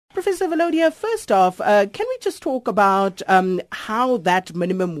Professor Valodia, first off, can we just talk about how that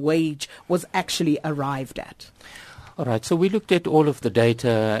minimum wage was actually arrived at? All right, so we looked at all of the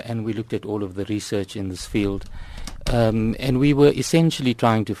data and we looked at all of the research in this field, and we were essentially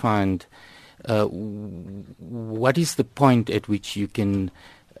trying to find what is the point at which you can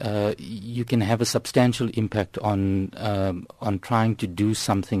have a substantial impact on trying to do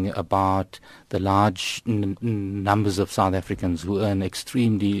something about the large numbers of South Africans who earn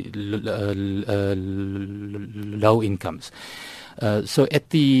extremely low incomes. So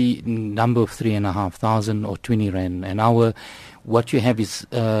at the number of 3,500 or 20 rand an hour, what you have is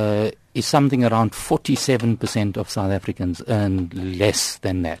something around 47% of South Africans earn less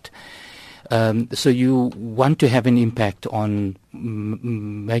than that. So you want to have an impact on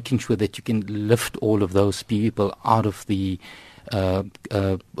making sure that you can lift all of those people out of the kind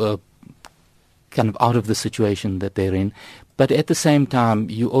of out of the situation that they're in. But at the same time,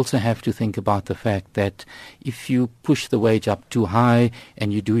 you also have to think about the fact that if you push the wage up too high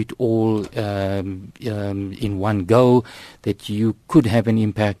and you do it all in one go, that you could have an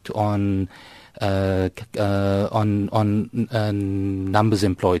impact on numbers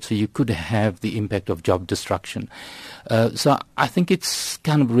employed. So you could have the impact of job destruction. So I think it's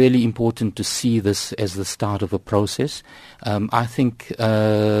kind of really important to see this as the start of a process. I think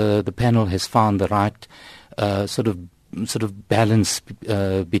the panel has found the right sort of balance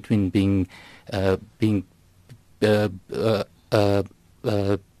between being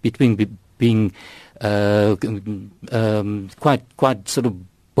quite sort of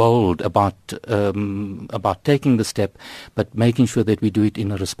bold about taking the step, but making sure that we do it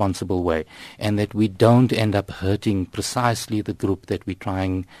in a responsible way, and that we don't end up hurting precisely the group that we're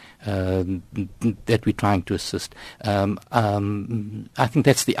trying to assist. I think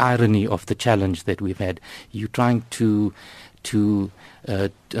that's the irony of the challenge that we've had. You're trying to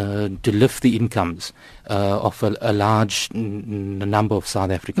lift the incomes of a large number of South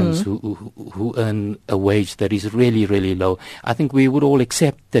Africans who earn a wage that is really, really low. I think we would all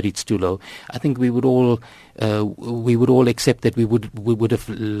accept that it's too low. I think we would all accept that we would have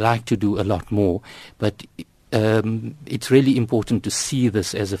liked to do a lot more, but it's really important to see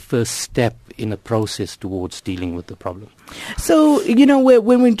this as a first step in a process towards dealing with the problem. So,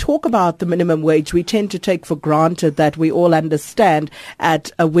 when we talk about the minimum wage, we tend to take for granted that we all understand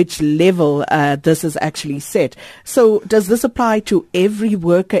at which level this is actually set. So does this apply to every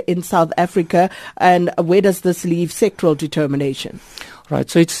worker in South Africa, and where does this leave sectoral determination? Right,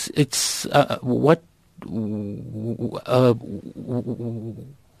 so it's what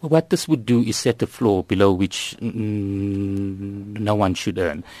this would do is set a floor below which no one should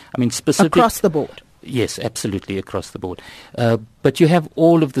earn. I mean, across the board. Yes, absolutely across the board. But you have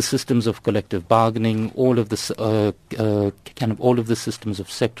all of the systems of collective bargaining, all of the all of the systems of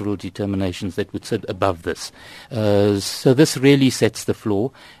sectoral determinations that would sit above this. So this really sets the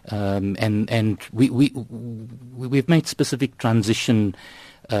floor, and we've made specific transition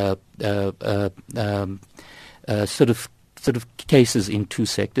sort of cases in two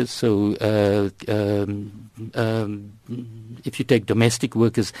sectors. So if you take domestic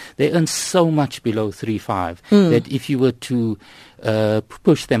workers, they earn so much below 3.5 that if you were to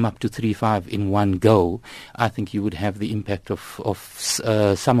push them up to 3.5 in one go, I think you would have the impact of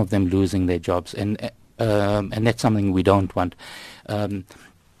some of them losing their jobs, and that's something we don't want.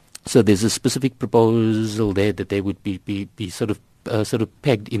 So there's a specific proposal there that they would be sort of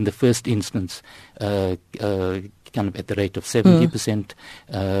pegged in the first instance, kind of at the rate of 70%.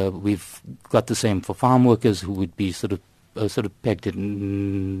 We've got the same for farm workers, who would be sort of pegged at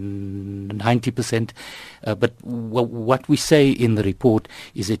 90%. But what we say in the report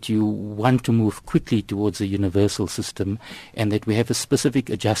is that you want to move quickly towards a universal system, and that we have a specific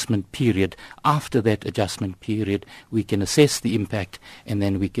adjustment period. After that adjustment period, we can assess the impact, and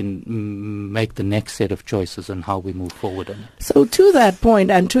then we can make the next set of choices on how we move forward on it. So to that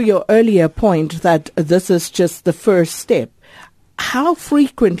point, and to your earlier point that this is just the first step, how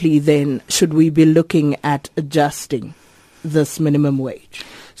frequently then should we be looking at adjusting this minimum wage?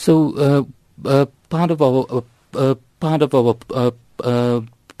 So part of our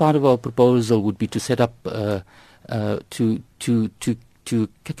proposal would be to set up to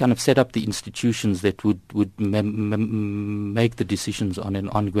kind of set up the institutions that would make the decisions on an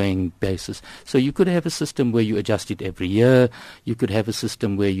ongoing basis. So you could have a system where you adjust it every year. You could have a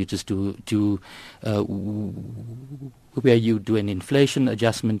system where you just where you do an inflation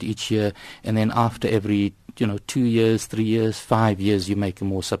adjustment each year, and then after every 2 years, 3 years, 5 years, you make a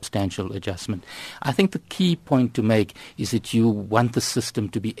more substantial adjustment. I think the key point to make is that you want the system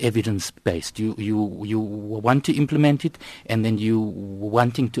to be evidence-based. You want to implement it, and then you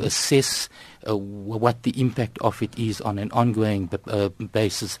wanting to assess what the impact of it is on an ongoing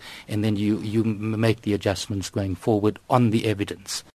basis, and then you make the adjustments going forward on the evidence.